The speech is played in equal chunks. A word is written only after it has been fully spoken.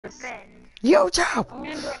Yo, Joe!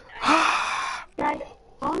 Guys, I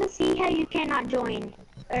want to see how you cannot join.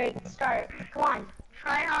 Or start. Come on.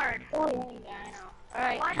 Try hard. Oh, yeah, I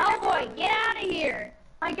know. Alright, Hellboy, get out of here!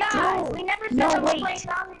 My God, No, we never said no, that we're wait. playing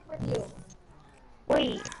zombies with you.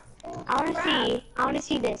 Wait. I want to see. I want to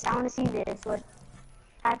see this. I want to see this. What's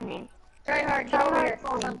happening? Try hard, get over here.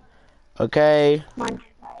 Okay. Come on.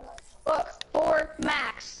 Look, 4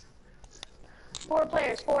 max. 4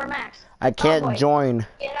 players, 4 max. I can't Hellboy, join.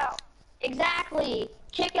 get out. Exactly.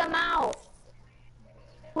 Kick him out.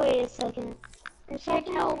 Wait a second. Kick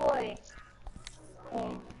Hellboy.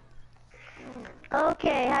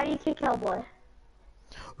 Okay, how do you kick Hellboy?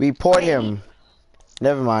 Report him.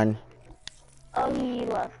 Never mind. Oh, he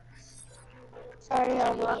left. Sorry,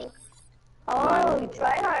 Hellboy. Oh,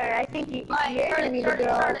 try hard. I think you're gonna need a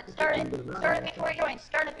girl. Start it before he joins.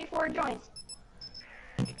 Start it before he joins.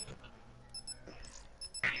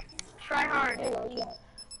 Try hard.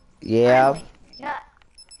 Yeah. Yeah.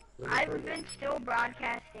 I've been still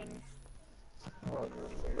broadcasting.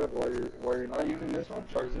 Why you're not using this one?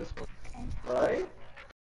 Charge this one, right?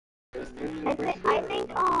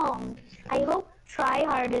 I hope Try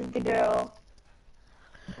Hard is the girl.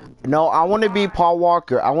 No, I want to be Paul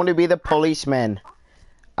Walker. I want to be the policeman.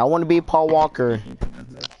 I want to be Paul Walker.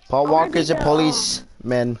 Paul Walker's a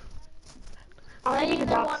policeman. I either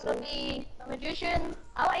want to be a magician.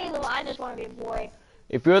 I just want to be a boy.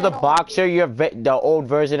 If you're the boxer, you're the old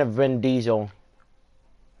version of Vin Diesel.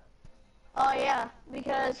 Oh yeah,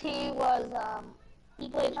 because he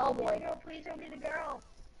played Hellboy. Please don't be the girl.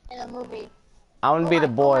 In a movie. I want to be the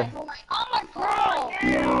boy. Oh my girl!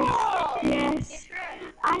 Yes.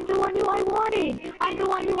 I'm the one who I wanted. I'm the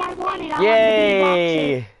one who I wanted.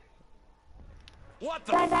 Yay! What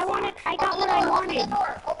the Guys, I got what I wanted.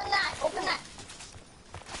 Open that.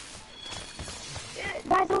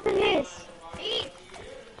 Guys, open this.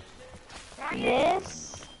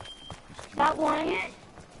 This. That one.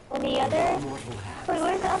 And the other. Wait,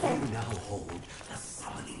 where's the other?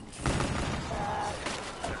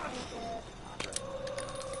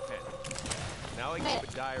 Now I keep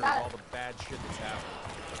a diary of all the bad shit that's happened.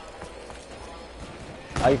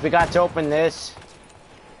 Oh, you forgot to open this.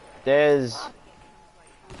 There's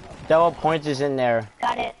double pointers in there.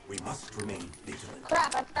 Got it. We must remain vigilant.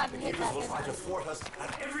 Crap, I forgot to hit Neighbors will that. try to thwart us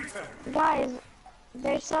at every turn. Guys,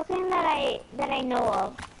 there's something that I know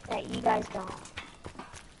of that you guys don't.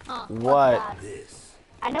 Huh, What? what's that? This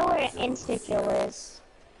I know where Insta-kill is.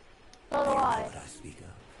 So do I. what I speak of.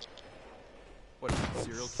 What is it,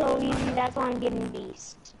 serial So easy, that's why I'm getting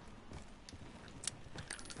Beast.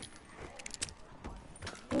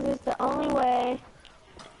 This is the only way.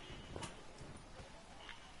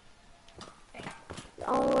 The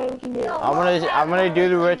only way we can do it. I'm gonna do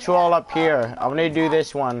the ritual up here. I'm gonna do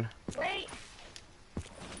this one. Wait!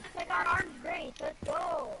 I got arms grace, let's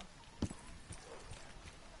go!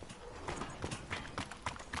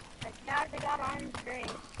 I got arms grace.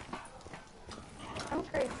 I'm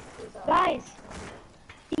crazy. Guys,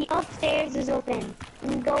 the upstairs is open. You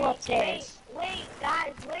can go upstairs. Wait,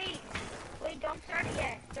 guys, wait! Wait, don't start it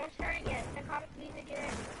yet. Don't start it yet. Narcotic music get in.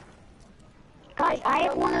 Guys, I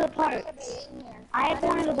have one of the parts. I have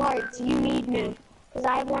one of the parts. You need me. Because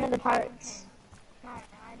I have one of the parts. No, I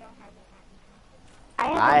don't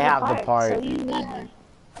have I have the part. So you need me.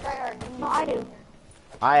 No, I do.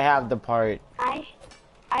 I have the part. I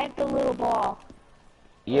have the little ball.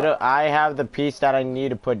 You know, I have the piece that I need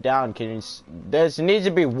to put down. There needs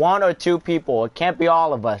to be 1 or 2 people. It can't be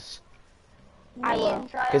all of us. I will.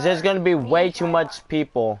 Because there's gonna be way too much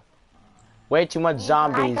people. Way too much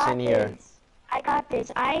zombies in here. This. I got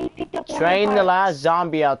this. I picked up one Train of the parts. last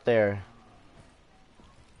zombie out there.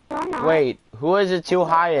 No, I'm not. Wait, who is the 2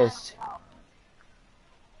 highest?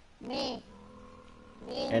 Me.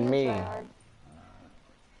 And me.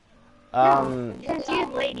 Since you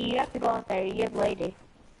have lady, you have to go out there. You have lady.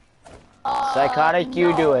 Psychotic,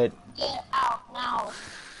 you do it. Get out now.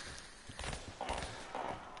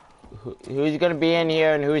 Who's gonna be in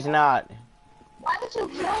here and who's not? Why would you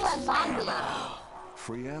kill that zombie?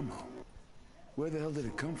 Free ammo. Where the hell did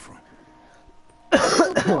it come from?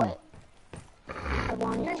 I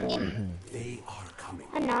wanted to. They are coming.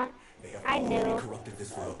 I'm not. They have I already knew. corrupted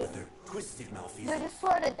this world with their twisted Dude, malfeasance. just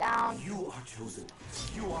slow it down. You are chosen.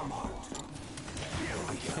 You are marked.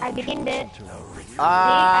 I beginned it.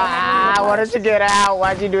 I wanted to get out.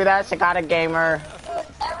 Why'd you do that, Psychotic Gamer?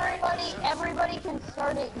 Everybody can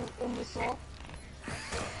start it, you imbecile.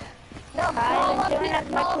 No, I'm doing as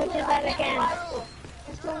much push as I can.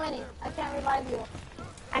 There's too many. I can't revive you.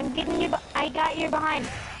 I'm getting you. I got your behind.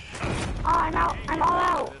 Oh, I'm out. I'm all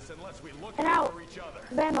out. This unless we look I'm out. for each other.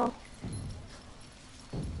 Bambo.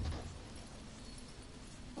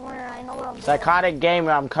 know what I'm doing. Psychotic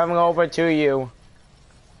gamer, I'm coming over to you.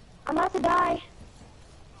 I'm about to die.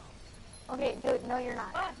 Okay, dude, no, you're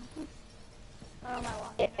not. Oh, my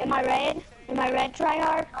God. Am I red? Am I red,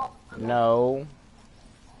 tryhard? No.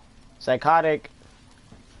 Psychotic.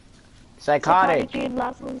 Psychotic. You're the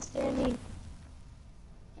last one standing.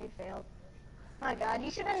 You failed. My God, you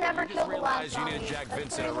should have never killed the last realized you zombie. needed Jack That's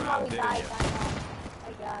Vincent the reason around, why we didn't died, you? I know.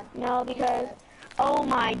 My God. No, because... Oh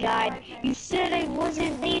my god. You said I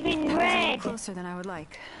wasn't even red. Closer than I would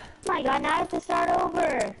like. Oh my god, now I have to start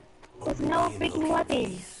over. With no freaking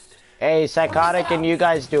weapons. Hey, Psychotic, and you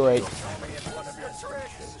guys do it.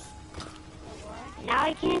 Now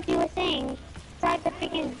I can't do a thing. It's like the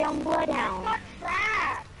freaking dumb bloodhound. What's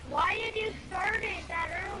that? Why did you start it that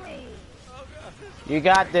early? You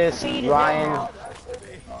got this, Ryan.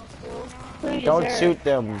 Don't shoot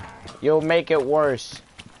them. You'll make it worse.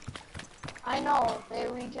 I know, they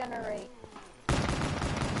regenerate.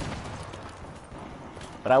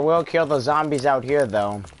 But I will kill the zombies out here,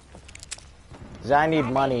 though. 'Cause I need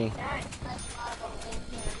money.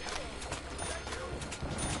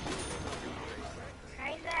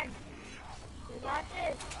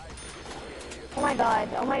 Oh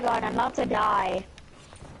my god, I'm about to die.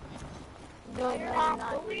 No, you're not.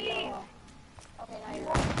 Okay, now you're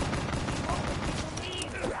right.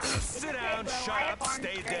 Sit down, shut up,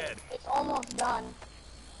 stay dead. It's almost done.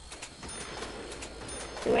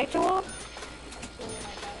 The ritual?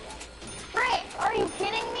 Frick, are you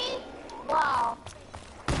kidding me? Wow.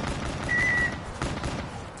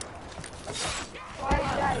 Why are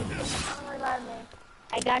you dying? Don't revive me.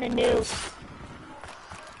 I got a nuke.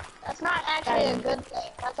 That's not actually a good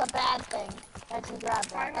thing. That's a bad thing. That you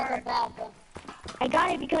grabbed that. That's a bad thing. I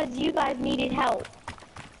got it because you guys needed help.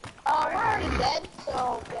 We're already dead,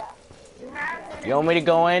 so yeah. You want me to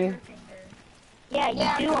go in? Yeah, you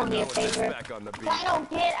do owe me a favor. Back on the beat. Dino,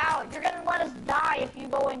 get out. You're gonna let us die if you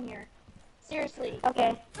go in here. Seriously.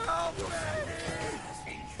 Okay.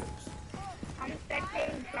 I'm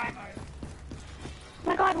spectating tryhard. Oh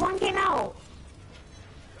my god, one came out.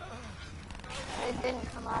 It didn't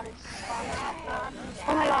come out. It spawned after.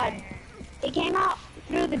 Oh my god. It came out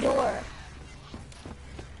through the door.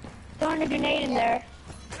 Throwing a grenade in there.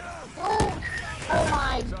 Oh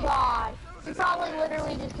my god. He probably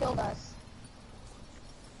literally just killed us.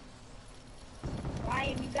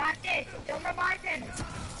 Ryan, you got this. Don't revive him.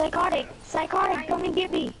 Psychotic. Psychotic, come and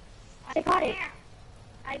get me. Psychotic.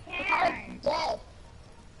 I can't. Psychotic's dead.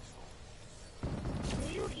 Do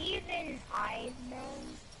you even eyes know?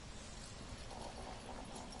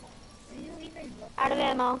 Do you even look? Out of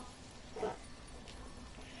ammo.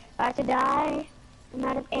 About to die. I'm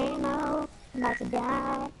out of ammo. I'm about to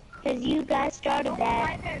die. Cause you guys started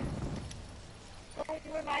that. Don't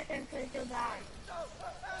revive him because he'll die.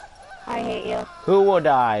 I hate you. Who will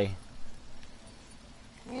die?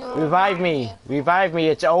 Revive me. Revive me.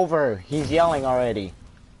 It's over. He's yelling already.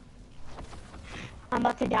 I'm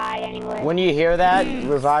about to die anyway. When you hear that,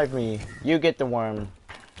 revive me. You get the worm.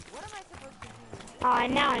 Oh,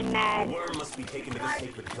 and now I'm mad. Worm must be taken to the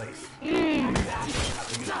sacred place. You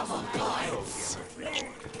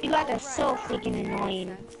guys are so freaking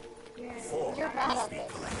annoying. You're bad at this.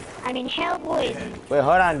 I mean, Hellboy. Wait,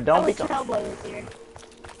 hold on. I Don't wish become. Hellboy was here.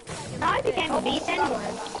 Now I became a beast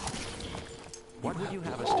anyway. What would you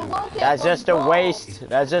have us Oh, do? look at That's just a the waste.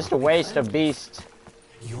 That's just a waste of beast.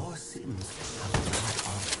 Your sins have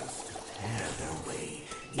allowed others to tear their way.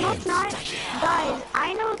 No, it's not. Guys,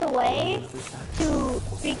 I know the way to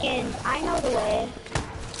freaking... I know the way.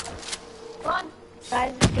 Run.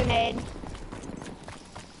 Guys, grenade.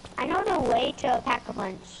 I know the way to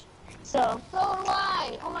Pack-a-Punch. So, So do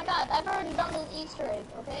I. Oh my god, I've already done this Easter egg,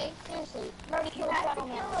 okay? Seriously. I've already killed Shadow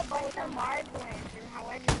Man.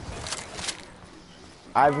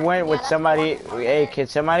 I've went with somebody. Hey, kid,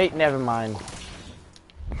 somebody. Never mind.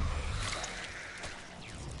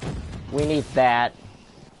 We need that.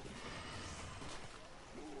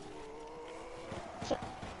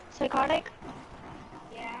 Psychotic?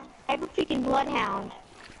 Yeah. I have a freaking bloodhound.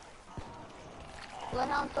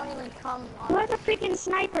 Bloodhounds don't even come Who on. has a freaking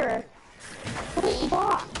sniper? What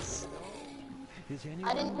box?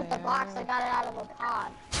 I didn't hit the box, I got it out of a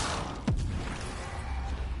pod.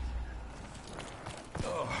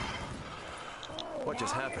 What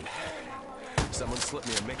just happened? Someone slipped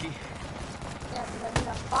me a Mickey? Yeah,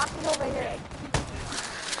 the box is over here.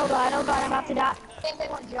 Oh god, I'm about to die. Same thing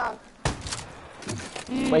with Jug.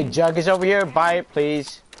 Wait, Jug is over here. Buy it,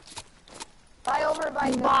 please. Buy over by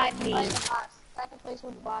You Jug. bought me. Buy the box. Second place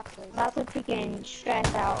with the box is. About to freaking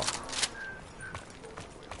stress out.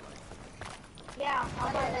 Yeah,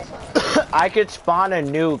 I'll buy this one. I could spawn a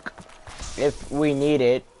nuke if we need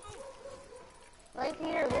it. Right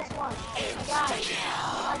here, this one.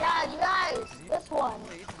 Oh my god, you guys! This one.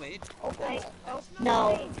 Open it.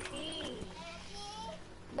 No.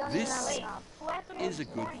 Don't even This have enough. is a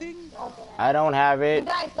good thing. Open it. I don't have You it.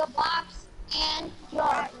 guys, the box and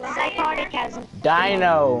jar. Psychotic hasn't.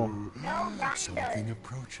 Dino. Something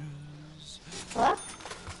approaches. What?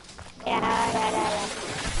 Yeah.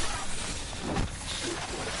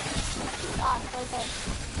 Box, right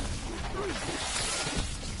there.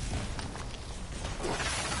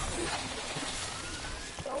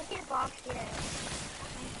 Don't get boxed yet.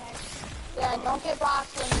 Yeah, don't get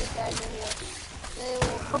boxed when these guys are here. They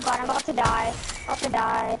will. Oh god, I'm about to die. About to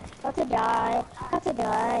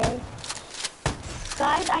die.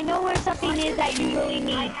 Guys, I know where something is that you really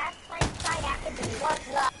need. What's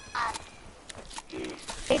that?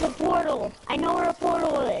 It's a portal. I know where a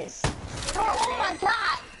portal is. Oh my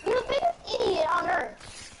god! You're the biggest idiot on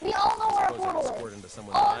earth. We all know where a portal Squirt is. into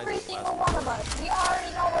someone All behind every you single one of us. We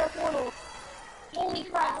already know where a portal is. Holy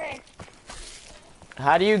crap.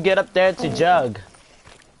 How do you get up there to Jug?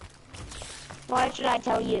 Why should I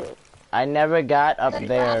tell you? I never got up There's a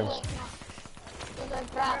there.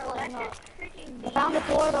 grappling hook. I found the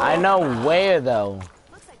portal. I know where though.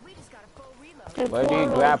 The Where do you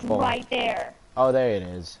portal is grapple? right there. Oh, there it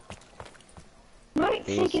is. Right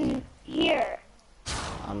Beast. freaking here.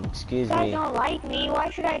 Excuse You guys me. don't like me. Why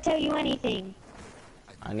should I tell you anything?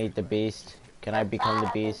 I need the beast. Can I become the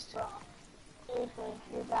beast? Seriously,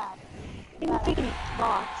 you're bad. In the freaking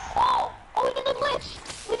box. Oh! Oh, we did the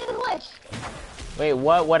glitch! We did the glitch! Wait,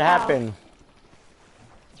 what? What happened?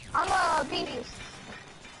 I'm a beast.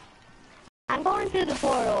 I'm going through the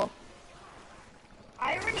portal.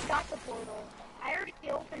 I already got the portal. I already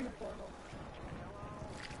opened the portal.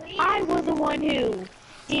 Please. I was the one who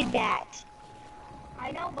did that. I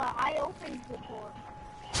know, but I opened the portal.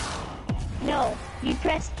 No, you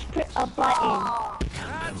pressed a button.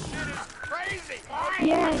 That shit is crazy!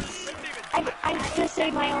 Yes. I just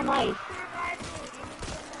saved my own life.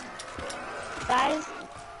 Guys,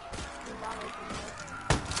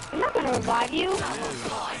 I'm not gonna revive you. I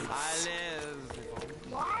live.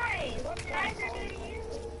 Why? What did I do to you?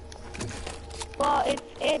 Well,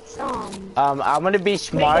 it's I'm gonna be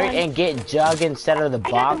smart Ray gun. and get Jug instead of the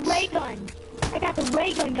I got box. the ray gun. I got the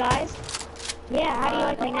ray gun, guys. Yeah, how do you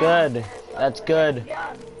like me now? Good. That's good.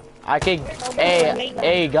 I could.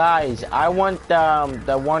 Hey guys, I want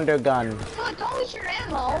the wonder gun. Dude, don't waste your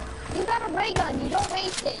ammo. You got a ray gun. You don't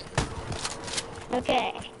waste it.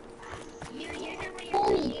 Okay.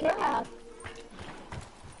 Holy crap.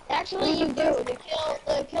 Actually, you do.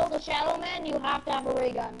 To kill the Shadow Man, you have to have a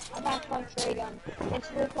ray gun. A back punch ray gun.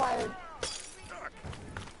 It's required.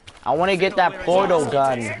 I want to get that portal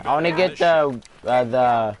gun. I want to get the.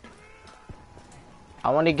 I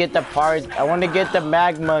want to get the part. I want to get the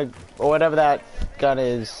magma or whatever that gun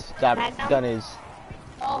is. That Magnum? gun is.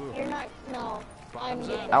 Oh, you're not. No. I'm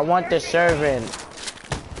getting I want the servant.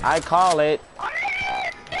 I call it. No.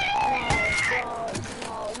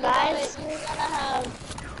 Guys? You gotta have.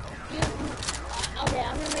 Okay,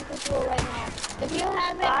 I'm gonna make this rule right now. If you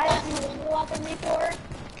haven't gotten a window weapon before,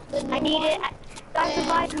 then I need it. Guys,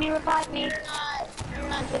 revive me, revive me. You're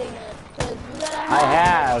not getting it. 'Cause you gotta I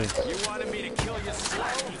have. You wanted me to kill you slow.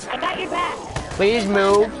 I got your back. Please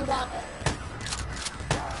move. You got it.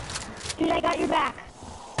 Dude, I got your back.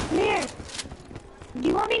 Come here. Do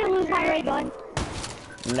you want me to lose my ray gun?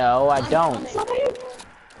 No, I don't. Somebody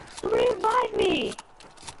revive me.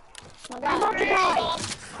 I'm about to die.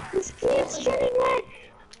 This screen's turning red.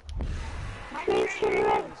 Screen's turning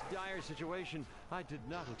red. This dire situation, I did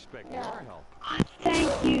not expect your help.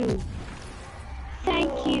 Thank you.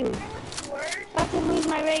 Thank you. About to lose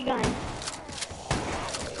my ray gun.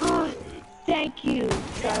 Oh, thank you.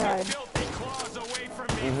 God. Filthy claws away from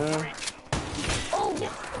me, freak. Oh,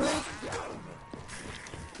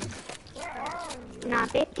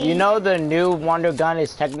 Not 50. You know the new wonder gun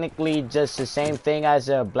is technically just the same thing as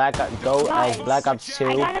a Black Ops I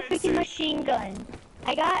 2. got a freaking machine gun.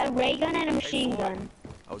 I got a ray gun and a machine gun.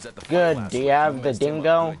 I was at the Good. fight last Do you week. have the messed him up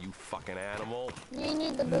dingo? good, you fucking animal. you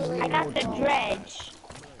need the bootleg. I got the dredge.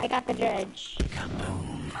 I got the dredge.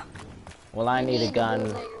 Well, I need a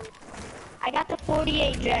gun. I got the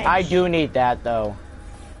 48 dredge. I do need that though.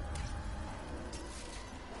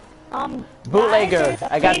 guys, Bootlegger. there's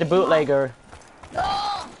a I got the big bootlegger.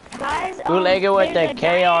 Guys, Bootlegger with the there's a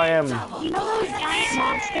giant- KRM. You know those giant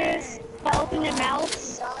monsters that open their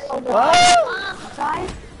mouths? What? Guys,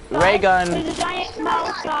 Ray gun. there's a giant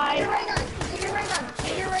mouth, guys. Get your ray gun.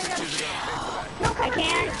 Get your ray gun. Get your ray gun. I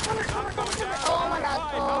can't. Oh my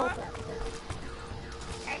god. Oh.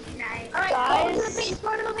 Alright, Guys. go to the beast.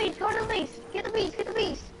 Go to the beast. Go to the beast. Get the beast. Get the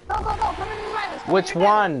beast. Go, go, go. Come in the behind us. Come Which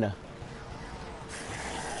one?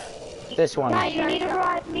 This one. Guys, you need to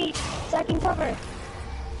revive me so I can cover.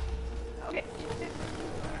 Okay.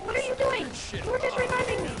 What are you doing? You were just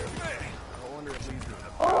reviving me. I wonder if these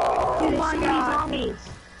Oh my god. Zombies.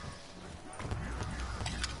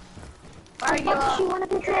 Are you What you want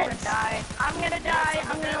to You're gonna protect? die. I'm gonna die.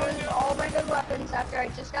 I'm gonna lose all my good weapons after I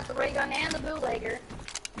just got the ray gun and the bootlegger.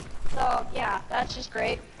 So, yeah, that's just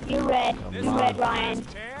great. You red. You red, Ryan.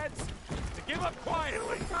 chance to give up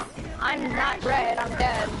quietly. I'm not red, I'm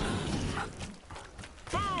dead.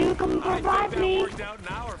 You can revive me. Worked out in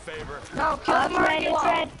our favor. No, kill Oh, him it's red.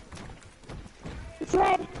 already. It's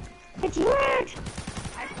red. It's red. It's red.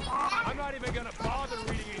 I'm not even gonna bother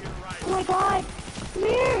reading it here right. Oh my god. Come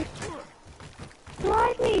here.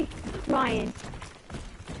 Revive me. Ryan.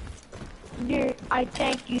 I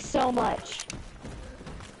thank you so much.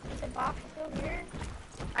 Is the box still here?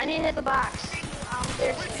 I need to hit the box.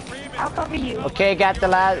 Seriously. I'll cover you. Okay, got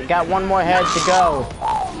one more head to go.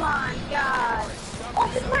 Oh my god. Oh,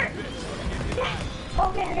 this worked. Yes.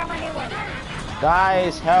 Okay, I got my new one.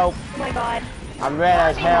 Guys, help. Oh my god. I'm red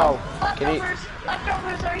as hell. Can,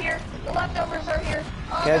 Leftovers are here. The leftovers are here.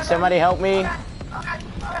 Oh, can God, somebody help me? Oh god,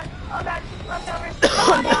 oh god, leftovers.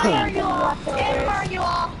 Oh, there you all. And where are you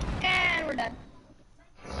all? And we're done.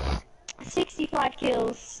 65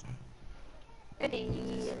 kills.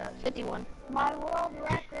 51. My world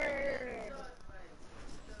record.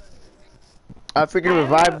 I freaking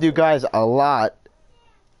revived you guys a lot.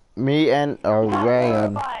 Me and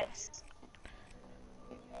Ryan.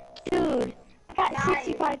 Dude, I got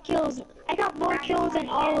 65 kills. I got more kills than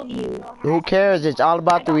all of you. Who cares? It's all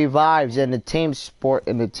about the revives and the team sport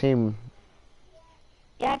and the team.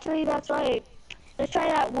 Yeah, actually, that's right. Let's try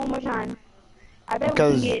that one more time. I bet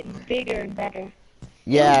Because- we can get bigger and better.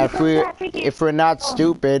 Yeah, Because if we're not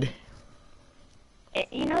stupid.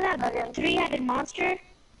 You know that three-headed monster?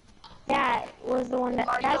 That was the one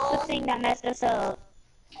that's the thing that messed us up.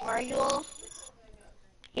 Are you all?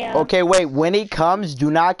 Yeah. Okay, wait. When he comes, do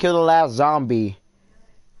not kill the last zombie.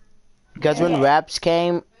 Because when Okay. Raps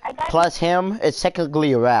came, plus him, it's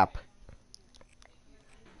technically a rap.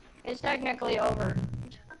 It's technically over.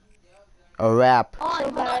 A rap. Hold So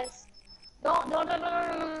on, hold on.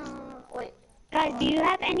 guys, No. Wait. guys, do you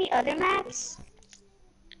have any other maps?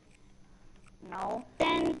 No.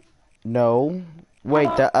 Then, No. Wait,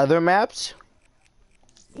 the other maps?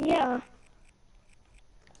 yeah.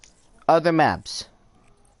 Other maps.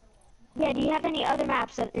 Yeah, do you have any other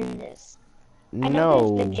maps in this? I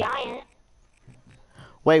know there's the No. giant.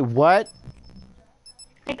 Wait, what?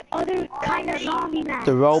 Like other kind of zombie maps.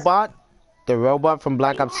 The robot? The robot from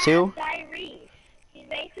Black Ops 2? Diarrhea. He's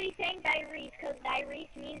basically saying diarrhea because diarrhea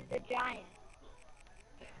means the giant.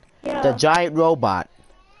 Yeah. The giant robot.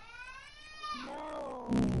 No.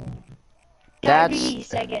 That's- Diarrhea,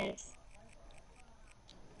 I guess.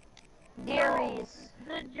 Dearies.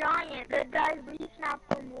 The giant, the diarrhea map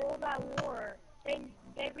from World at War. They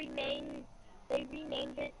renamed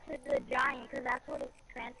it to the giant because that's what it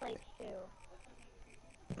translates to.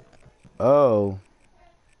 Oh.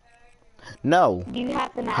 No. Do you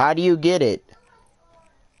have the map? How do you get it?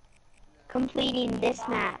 Completing this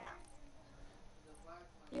map.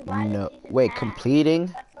 No. Wait, completing?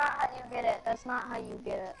 That's not how you get it. That's not how you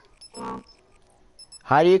get it. Well,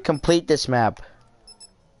 How do you complete this map?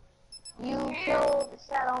 You kill the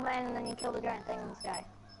settlement and then you kill the giant thing in the sky.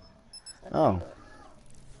 Oh.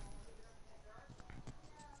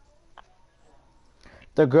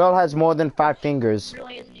 The girl has more than 5 fingers.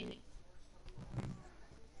 Really isn't easy.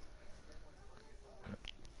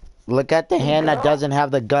 Look at the hand that doesn't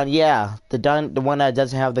have the gun. Yeah, the one that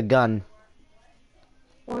doesn't have the gun.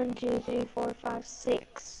 1, 2, 3, 4, 5,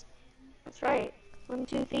 6. That's right. 1,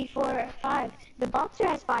 2, 3, 4, 5. The boxer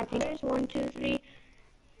has 5 fingers. 1, 2, 3.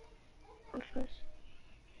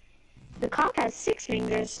 The cop has 6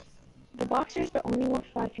 fingers. The boxer's the only one with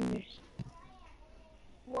 5 fingers.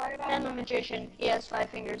 What about and the magician? He has 5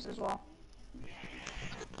 fingers as well.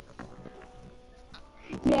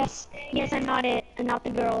 Yes, I'm not it. I'm not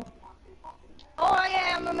the girl. Oh, I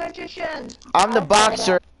am a magician. I'm the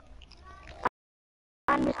boxer.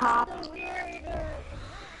 I'm the cop.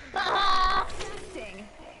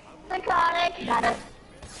 Psychotic. Got it.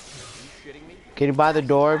 Can you buy the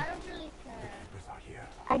door?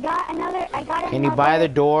 I got another. Can you buy the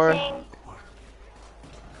door? thing.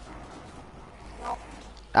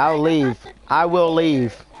 I'll leave. I will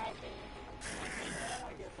leave.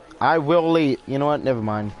 I will leave. You know what? Never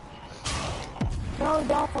mind. No,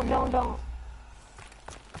 don't.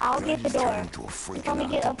 I'll get the door. Into a freaking Let me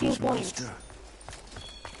get a few octopus points. monster.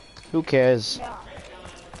 Who cares?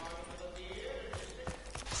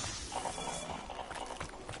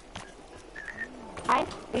 I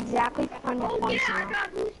exactly 100 points Yeah, I now.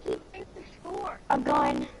 got boosted to score. I'm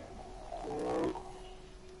going.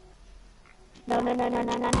 No, no, no, no,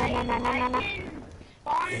 no, no, no, no, no, no, no, no.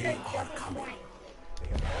 Spawn to double point.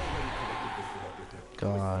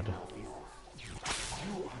 God.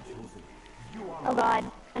 Oh god,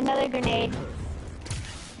 another grenade.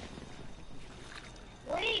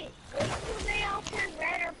 Wait till they all turn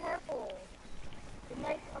red or purple. In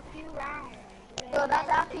like a few rounds. So that's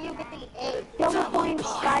after you get the 8. Double points,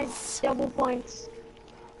 guys, double points.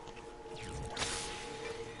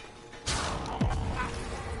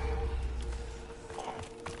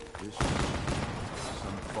 This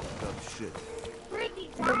some fucked up shit.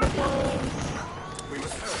 Double points. We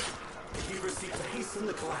must hurry. We proceed to hasten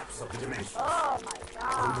the collapse of the dimension. Oh my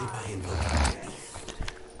god. Only by invoking.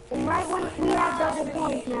 And right when we have double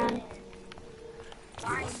points, man.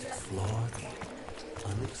 We must explore the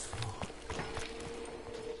unexplored.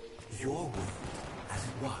 Your world, as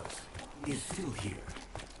it was, is still here.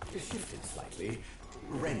 Shifted slightly,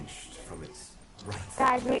 wrenched from its right.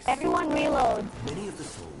 Guys, everyone reload. Many of the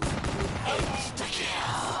souls.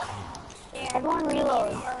 Everyone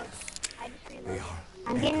reload. They are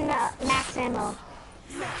I'm getting max ammo.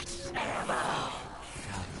 I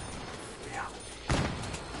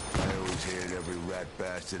always hated every rat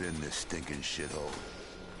bastard in this stinking shithole.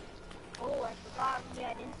 Oh, I forgot we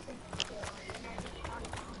had instant kill. And I just shot it.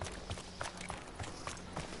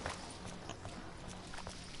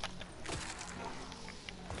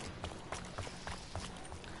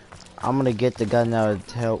 I'm gonna get the gun that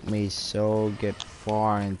would help me so get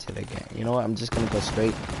far into the game. You know what? I'm just gonna go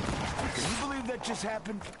straight. Can you believe that just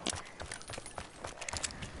happened?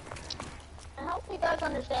 I hope you guys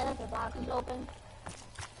understand that the box is open.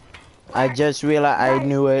 I just realized I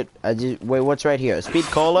knew it. Wait, what's right here? Speed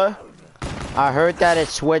cola? I heard that it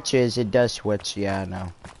switches. It does switch. Yeah, I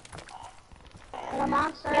know. And a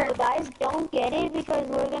monster. Yeah, but guys, don't get it because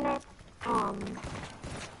we're gonna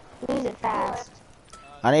lose it fast.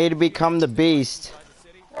 I need to become the beast.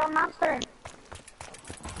 You're a monster.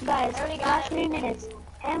 Guys, already got last it. 3 minutes.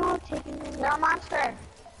 Ammo taken. You're a monster.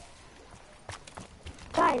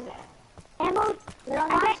 Guys, ammo. You're a I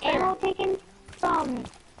got monster. ammo taken from.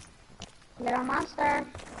 You're a monster.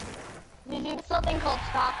 Did you do something called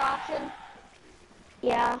stock option?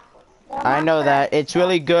 Yeah, You're a I know monster. that. It's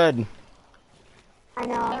really good. I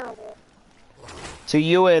know. Terrible. To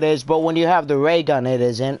you it is, but when you have the ray gun, it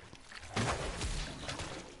isn't.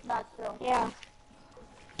 That's true. Yeah.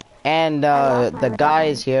 And lost my the ray guy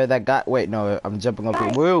gun. is here. That guy. Wait, no. I'm jumping up.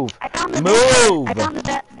 Guys, Move. I found the Move. Vesper. I found the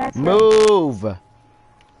Vesper. Move.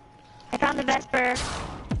 I found the Vesper.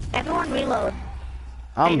 Everyone reload.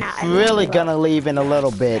 I'm Nah, I really reload. gonna leave in a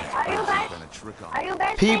little bit. Are you guys? Kind of trick on. Are you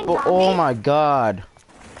guys People, playing oh zombies? my god.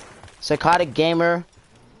 Psychotic gamer,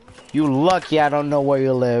 you lucky I don't know where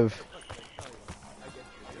you live.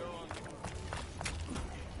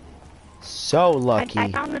 So lucky.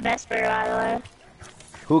 I found the Vesper, by the way.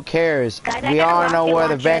 Who cares? Guys, I We got a all know rocket where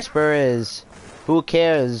the launcher. Vesper is. Who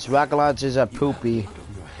cares? Rocket launchers are poopy. Out of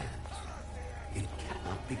your hands. It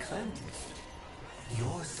cannot be cleansed.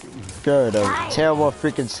 Your sins Good, a terrible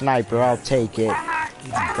freaking sniper, I'll take it.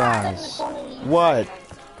 Guys. What?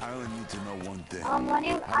 I only need to know one thing. Are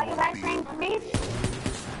you guys playing zombies?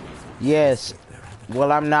 Yes.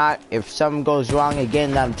 Well, I'm not. If something goes wrong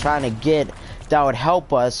again that I'm trying to get, that would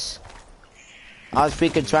help us. I was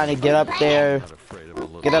freaking trying to get up there. Not afraid of a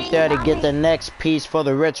little. Get up there to get the next piece for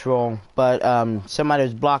the ritual, but somebody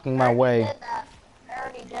was blocking my way.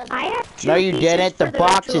 I have 2 No, you pieces didn't. for The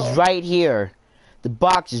box ritual. is right here. The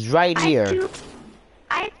box is right here.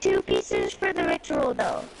 I have 2 pieces for the ritual,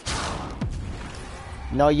 though.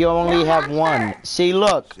 No, you only have one. See,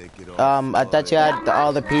 look. Shake it off. I thought you had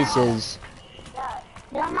all the pieces.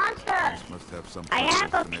 You're a monster. Must have some I kind of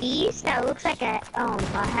have a connection piece that looks like a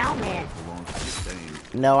helmet. that belongs to the same.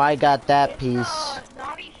 No, I got that piece.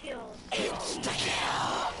 Zombie shield.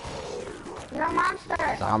 You're a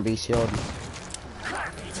monster. Zombie shield.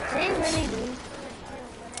 They really do.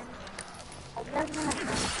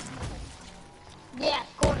 Yeah,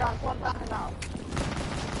 cool, that's what I'm talking about.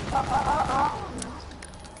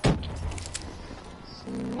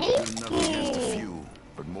 Nothing against a Sneaky. few,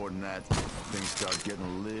 but more than that, things start getting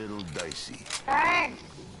a little dicey. Turn.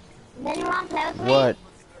 Then you want to play with me? What?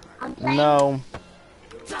 I'm playing. No.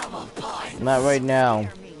 Not right now.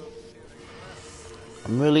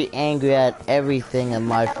 I'm really angry at everything in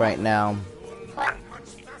life right now. What?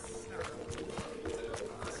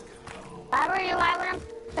 Why wouldn't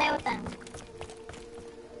play with them?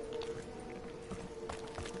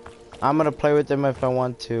 I'm gonna play with them if I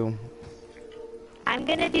want to. I'm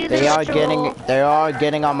gonna do the They are ritual.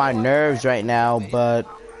 getting on my nerves right now, but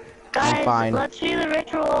I'm Guys, fine. let's do the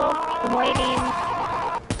ritual. I'm waiting.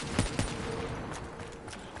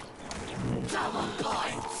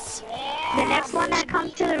 The next one that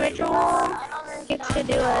comes to the ritual gets to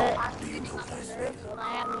do it.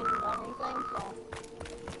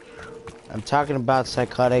 I'm talking about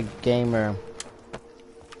Psychotic Gamer.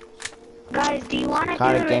 Guys, do you want to do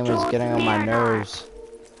Psychotic the Gamer is ritual getting with on me my or not? nerves.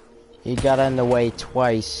 He got in the way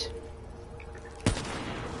twice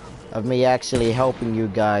of me actually helping you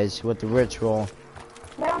guys with the ritual.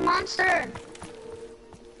 Little monster.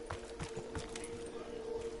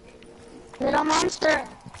 Little monster.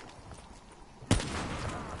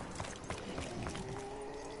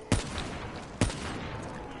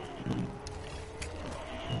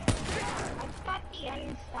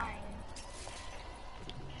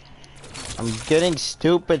 I'm getting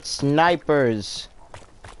stupid snipers.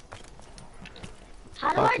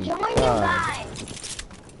 How do I Fucking join you God. guys?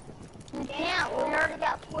 You can't. We already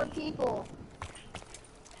got 4 people.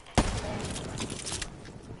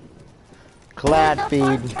 Clad Who's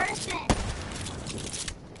the feed. first person?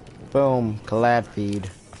 Boom. Clad feed.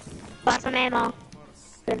 Bought some ammo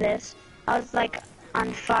for this. I was like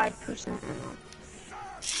on 5% ammo.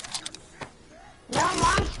 No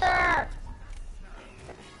monster.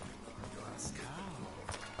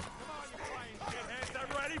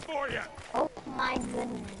 I'm ready for you. Oh my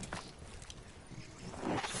goodness.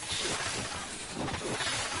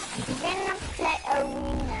 Begin the pet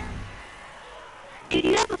arena. Dude,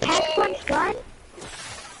 you have a pack punch gun?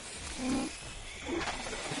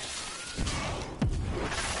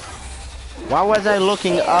 Why was I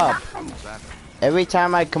looking up? Every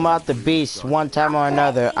time I come out the beast, one time or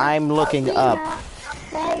another, I'm looking up.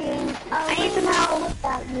 I need some help.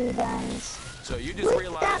 Without you guys. So you just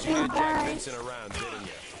realized you had Jack Vincent around, didn't you?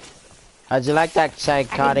 How'd you like that,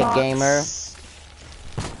 Psychotic I need Gamer? box.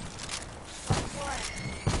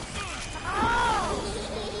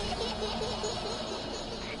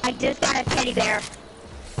 I just got a teddy bear.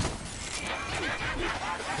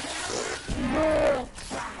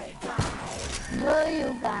 Boo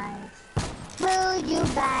you guys. Boo you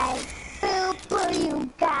guys. Boo boo you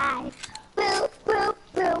guys. Boo boo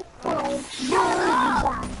boo boo. Boo you guys.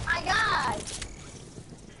 Oh my god.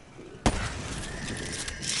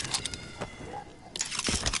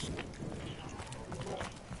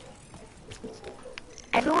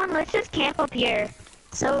 Everyone, let's just camp up here.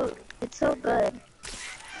 So, it's so good.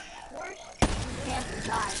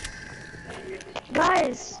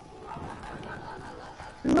 Guys,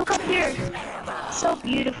 look up here. So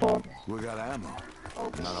beautiful. We got ammo.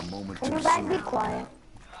 Not a moment Can too you guys be soon. quiet?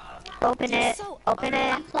 Open it. Open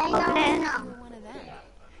it. Playing Open it. arena. One of them.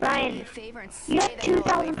 Ryan, Favor and you stay have the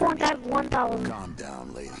hell away 2,000 from points. I have 1,000. Calm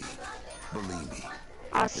down, lady. Believe me,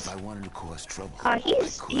 if I wanted to cause trouble,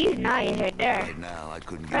 He's nice right there. right now I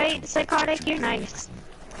couldn't get Right, too Psychotic, you're nice.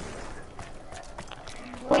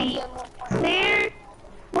 Wait, clear?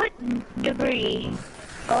 What debris?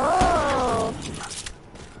 Oh.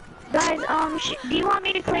 Guys, do you want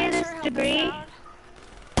me to clear this debris?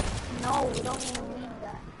 No, we don't even need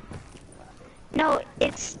that. No,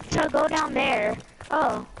 it's to go down there.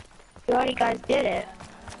 Oh, you already guys did it.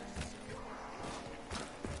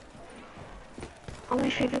 Oh, my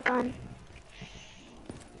favorite gun.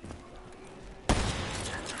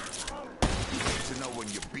 to know when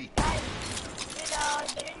you beat.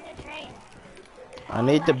 Get in the train. I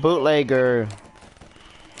need the bootlegger.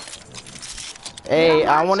 Hey,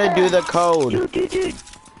 I want to do the code. Dude.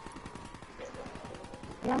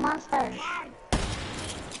 You're a monster.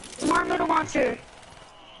 Come on, little monster.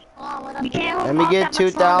 Oh, what We can't hold Let me off get that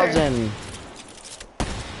much longer. 2,000.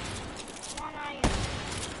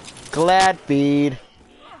 Glad feed.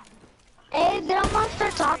 Hey, little monster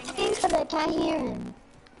talking because I can't hear him.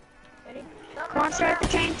 Come on, start the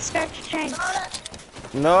train.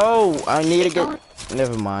 No, I need to get.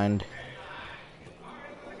 Never mind.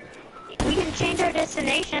 We can change our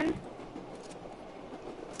destination.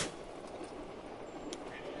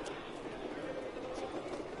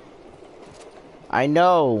 I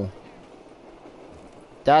know.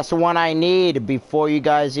 That's the one I need before you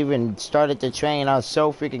guys even started the train. I was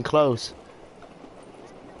so freaking close.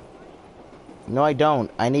 No, I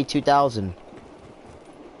don't. I need 2,000.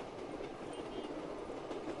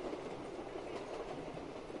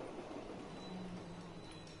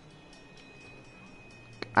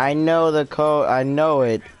 I know the code. I know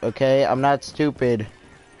it. Okay, I'm not stupid.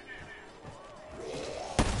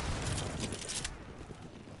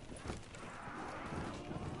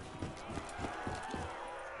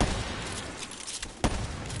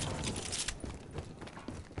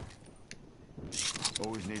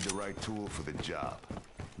 Always need the right tool for the job.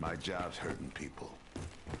 My job's hurting people.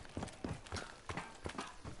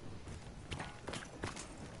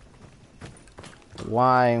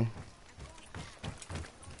 Why?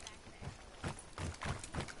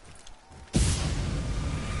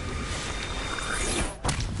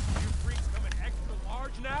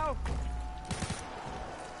 Now?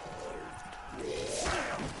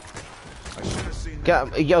 I should have seen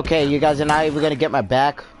that. Okay, you guys are not even gonna get my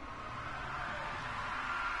back. This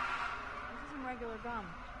isn't regular gum.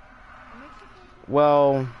 It makes you feel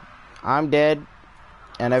Well, I'm dead,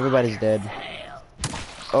 and everybody's dead.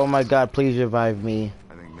 Oh my god, please revive me.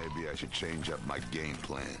 I think maybe I should change up my game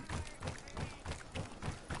plan.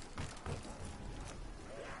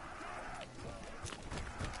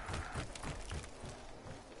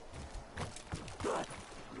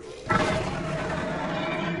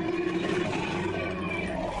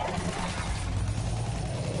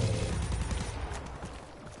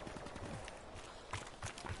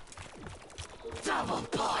 Double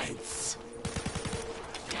points.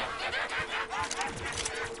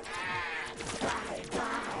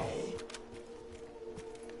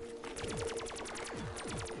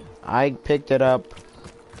 I picked it up.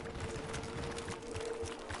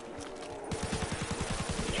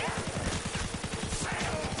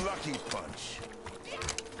 Lucky punch.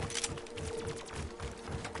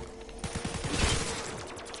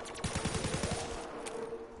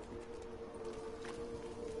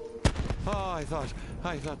 Oh,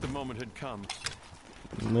 I thought the moment had come.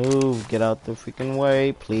 Move, get out the freaking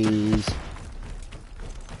way, please.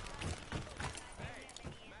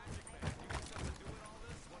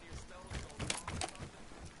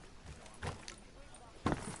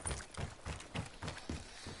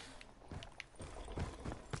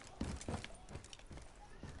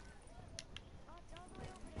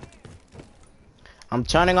 I'm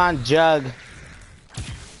turning on Jug.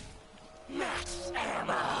 Max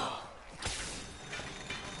ammo.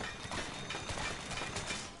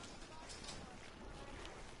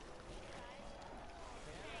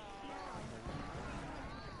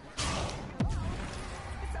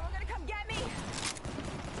 Is someone gonna come get me?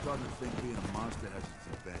 Starting to think being a monster has its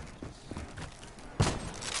advantages.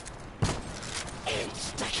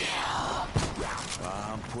 Insta-kill.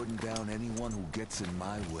 I'm putting down anyone who gets in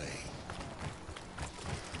my way.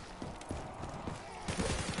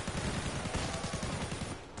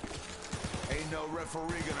 Ain't no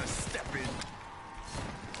referee gonna step in.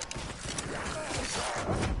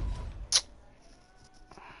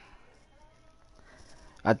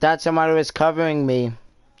 I thought somebody was covering me.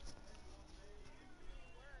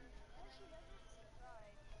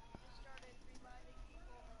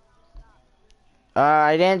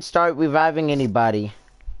 I didn't start reviving anybody.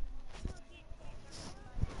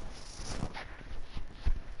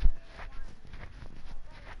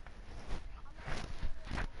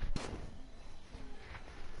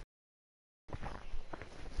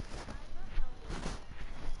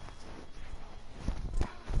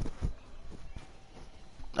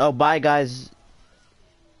 Oh, bye guys.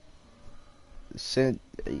 So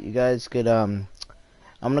you guys could I'm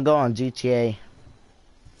gonna go on GTA.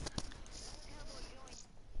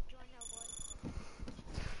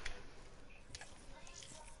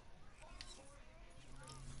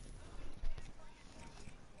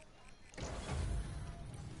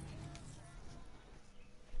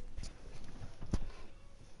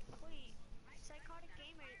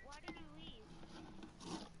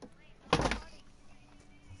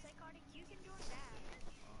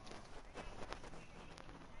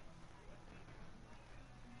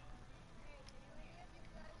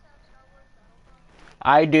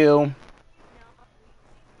 I do.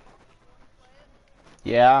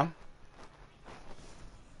 Yeah.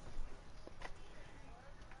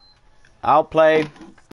 I'll play.